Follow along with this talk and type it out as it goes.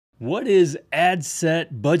What is ad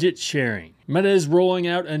set budget sharing? Meta is rolling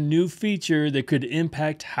out a new feature that could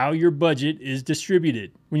impact how your budget is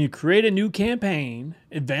distributed. When you create a new campaign,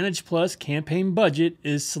 Advantage Plus campaign budget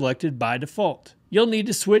is selected by default. You'll need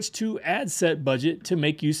to switch to ad set budget to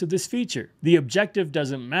make use of this feature. The objective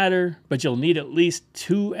doesn't matter, but you'll need at least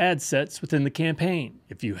 2 ad sets within the campaign.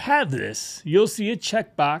 If you have this, you'll see a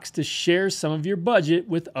checkbox to share some of your budget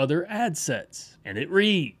with other ad sets. And it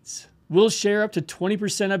reads, "We'll share up to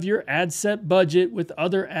 20% of your ad set budget with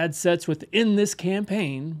other ad sets within this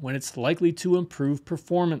campaign when it's likely to improve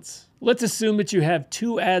performance." Let's assume that you have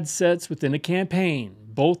 2 ad sets within a campaign,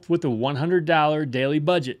 both with a $100 daily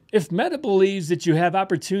budget. If Meta believes that you have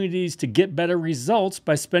opportunities to get better results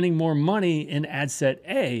by spending more money in ad set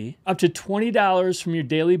A, up to $20 from your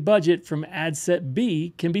daily budget from ad set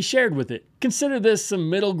B can be shared with it. Consider this some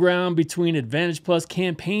middle ground between Advantage Plus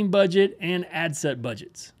campaign budget and ad set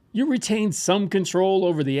budgets. You retain some control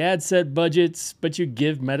over the ad set budgets, but you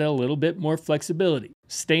give Meta a little bit more flexibility.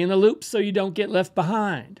 Stay in the loop so you don't get left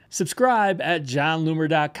behind. Subscribe at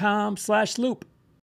johnloomer.com/loop.